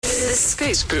The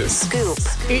Scoop.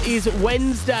 It is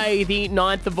Wednesday, the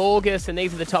 9th of August, and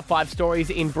these are the top 5 stories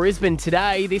in Brisbane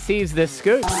today. This is The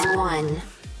Scoop. 1.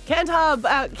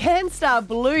 CanStar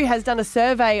Blue has done a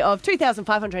survey of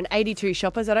 2,582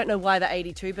 shoppers. I don't know why they're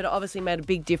 82, but it obviously made a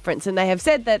big difference. And they have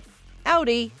said that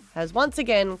Aldi has once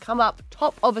again come up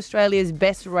top of Australia's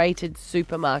best-rated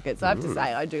supermarkets. I have to say,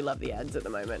 I do love the ads at the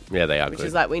moment. Yeah, they are Which good.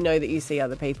 is like, we know that you see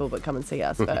other people, but come and see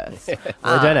us first.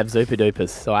 Well, they don't have Super Dupers,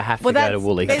 so I have to go to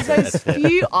Woolies. There's those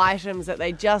few items that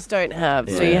they just don't have,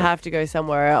 so you have to go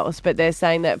somewhere else. But they're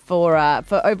saying that for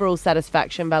overall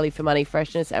satisfaction, value for money,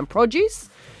 freshness and produce,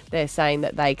 they're saying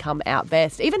that they come out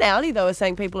best. Even Aldi, though, are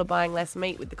saying people are buying less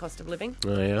meat with the cost of living.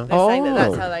 Oh, yeah. They're saying that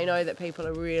that's how they know that people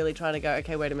are really trying to go,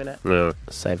 okay, wait a minute. Yeah.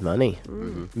 Save money.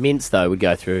 Mince, though, would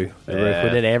go through the roof,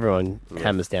 wouldn't it? Everyone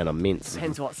hammers down on mince.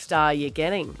 Depends what star you're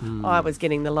getting. I was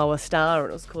getting the lower star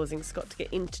and it was causing Scott to get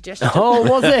indigestion. Oh,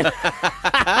 was it?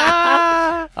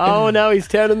 Oh, no, he's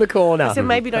turning the corner. So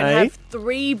maybe don't have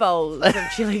 3 bowls of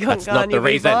chili con That's not the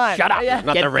reason. Shut up. Yeah.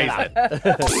 Not the reason.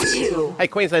 2. Hey,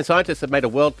 Queensland scientists have made a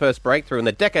world-first breakthrough in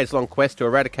the decades-long quest to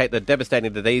eradicate the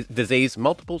devastating disease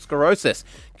multiple sclerosis.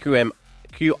 QIMR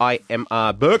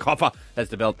Berghofer has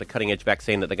developed a cutting-edge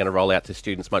vaccine that they're going to roll out to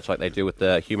students, much like they do with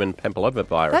the human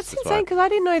papillomavirus. That's insane because I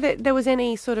didn't know that there was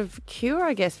any sort of cure,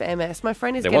 I guess, for MS. My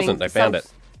friend is There getting wasn't. They found it.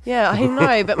 Yeah, I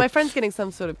know, but my friend's getting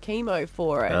some sort of chemo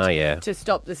for it Oh, yeah. to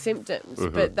stop the symptoms.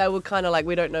 But they were kind of like,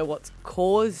 we don't know what's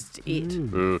caused it.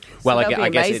 Well, that'd be I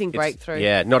guess amazing it's, breakthrough.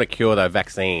 Yeah, not a cure though,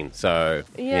 vaccine. So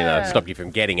Yeah. to stop you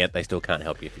from getting it, they still can't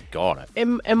help you if you've got it.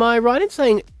 Am I right in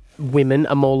saying women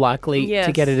are more likely Yes.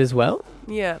 to get it as well?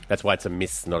 Yeah. That's why it's a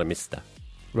miss, not a mister.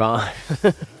 Right.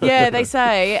 Yeah, they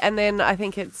say. And then I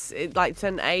think it's like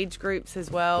certain age groups as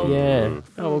well. Yeah.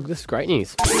 Oh, well, this is great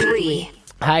news. 3.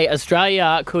 Hey,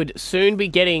 Australia could soon be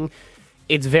getting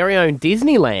its very own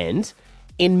Disneyland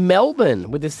in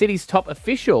Melbourne, with the city's top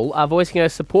official voicing her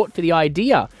support for the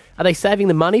idea. Are they saving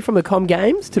the money from the Com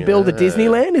Games to build a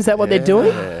Disneyland? Is that what they're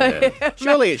doing?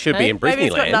 Surely it should be in Maybe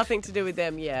it's got Brisneyland. nothing to do with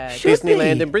them, yeah. Should be.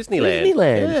 Disneyland and Brisneyland.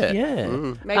 Disneyland, yeah.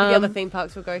 Maybe the other theme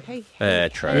parks will go, hey.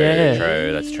 True, Yeah.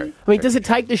 true, that's true. I mean, does it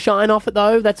take the shine off it,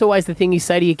 though? That's always the thing you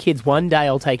say to your kids, one day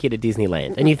I'll take you to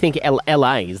Disneyland. And you think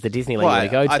LA is the Disneyland Well, you want to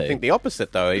go to. I think the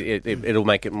opposite, though. It'll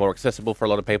make it more accessible for a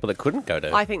lot of people that couldn't go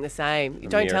to. I think the same.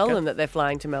 Don't tell America. them that they're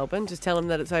flying to Melbourne. Just tell them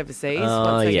that it's overseas. Oh,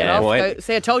 Once they get yeah. off, Wait. go,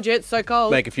 see, I told you, it's so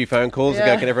cold. Make a few phone calls and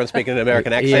Yeah. go, can everyone speak in an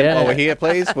American accent Yeah. while we're here,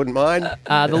 please? Wouldn't mind.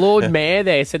 The Lord Mayor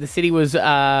there said the city was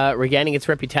regaining its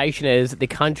reputation as the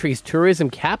country's tourism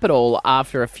capital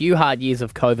after a few hard years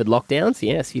of COVID lockdowns.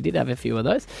 Yes, you did have a few of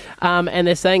those. And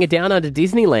they're saying a Down Under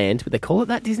Disneyland, but they call it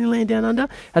that, Disneyland Down Under,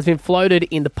 has been floated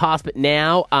in the past, but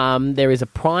now there is a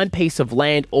prime piece of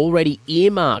land already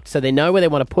earmarked, so they know where they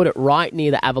want to put it, right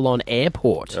near the Avalon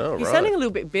Airport. Oh, You're right. sounding a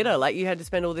little bit bitter, like you had to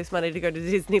spend all this money to go to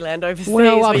Disneyland overseas.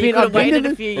 Well, but you could have waited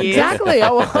a few years. Exactly.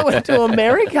 I went to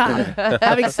America.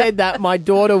 Having said that, my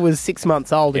daughter was 6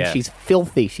 months old and Yeah. she's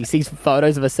filthy. She sees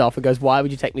photos of herself and goes, why would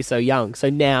you take me so young?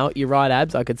 So now, you're right,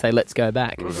 Abs, I could say, let's go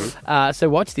back. So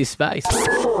watch this space.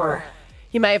 4.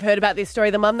 You may have heard about this story.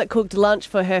 The mum that cooked lunch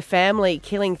for her family,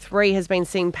 killing 3, has been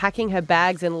seen packing her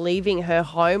bags and leaving her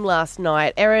home last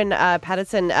night. Erin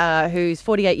Patterson, who's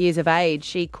 48 years of age,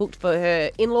 she cooked for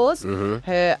her in-laws.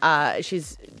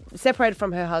 She's separated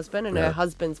from her husband, and her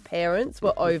husband's parents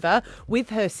were over with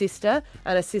her sister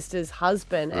and her sister's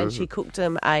husband, and she cooked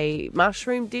them a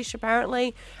mushroom dish,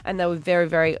 apparently, and they were very,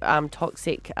 very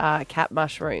toxic cat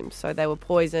mushrooms. So they were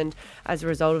poisoned. As a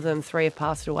result of them, 3 have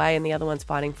passed away, and the other one's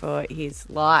fighting for his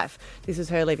life. This was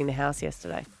her leaving the house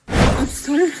yesterday. I'm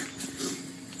so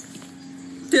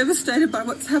devastated by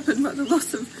what's happened, by the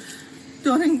loss of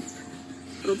Don and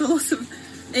the loss of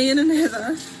Ian and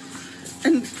Heather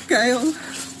and Gail.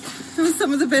 They were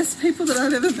some of the best people that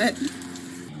I've ever met.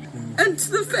 And to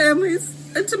the families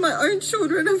and to my own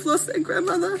children who've lost their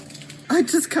grandmother, I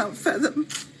just can't fathom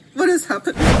what has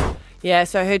happened. Yeah,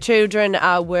 so her children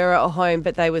were at home,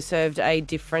 but they were served a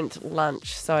different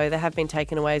lunch. So they have been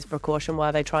taken away as a precaution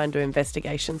while they try and do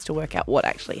investigations to work out what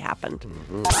actually happened.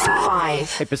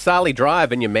 5. Hey, Pasali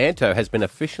Drive in Yamanto has been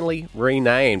officially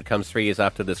renamed. Comes 3 years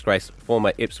after the disgraced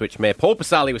former Ipswich Mayor Paul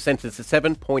Pasali was sentenced to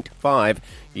 7.5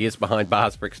 years behind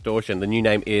bars for extortion. The new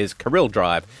name is Kirill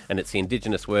Drive, and it's the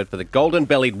Indigenous word for the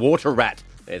golden-bellied water rat.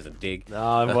 There's a dig.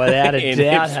 Oh, without a in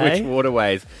doubt, Ipswich hey?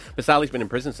 waterways. Pasali's been in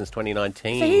prison since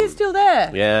 2019. So he is still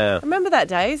there? Yeah. Remember that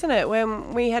day, isn't it,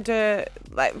 when we had to,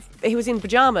 like, he was in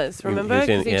pyjamas, remember? He was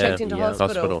in- Because he yeah, checked into yeah, hospital.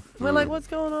 hospital. We're like, what's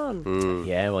going on?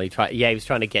 Yeah, well, he was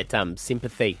trying to get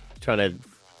sympathy, trying to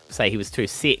say he was too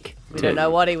sick. We don't know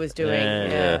what he was doing. Yeah.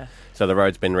 Yeah. So the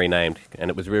road's been renamed, and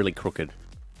it was really crooked.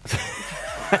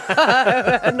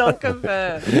 Not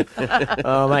confirmed.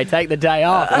 Oh, mate, take the day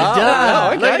off. You're Oh,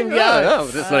 done. okay. Let him go. Oh,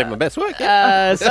 that's not even my best work. Yeah.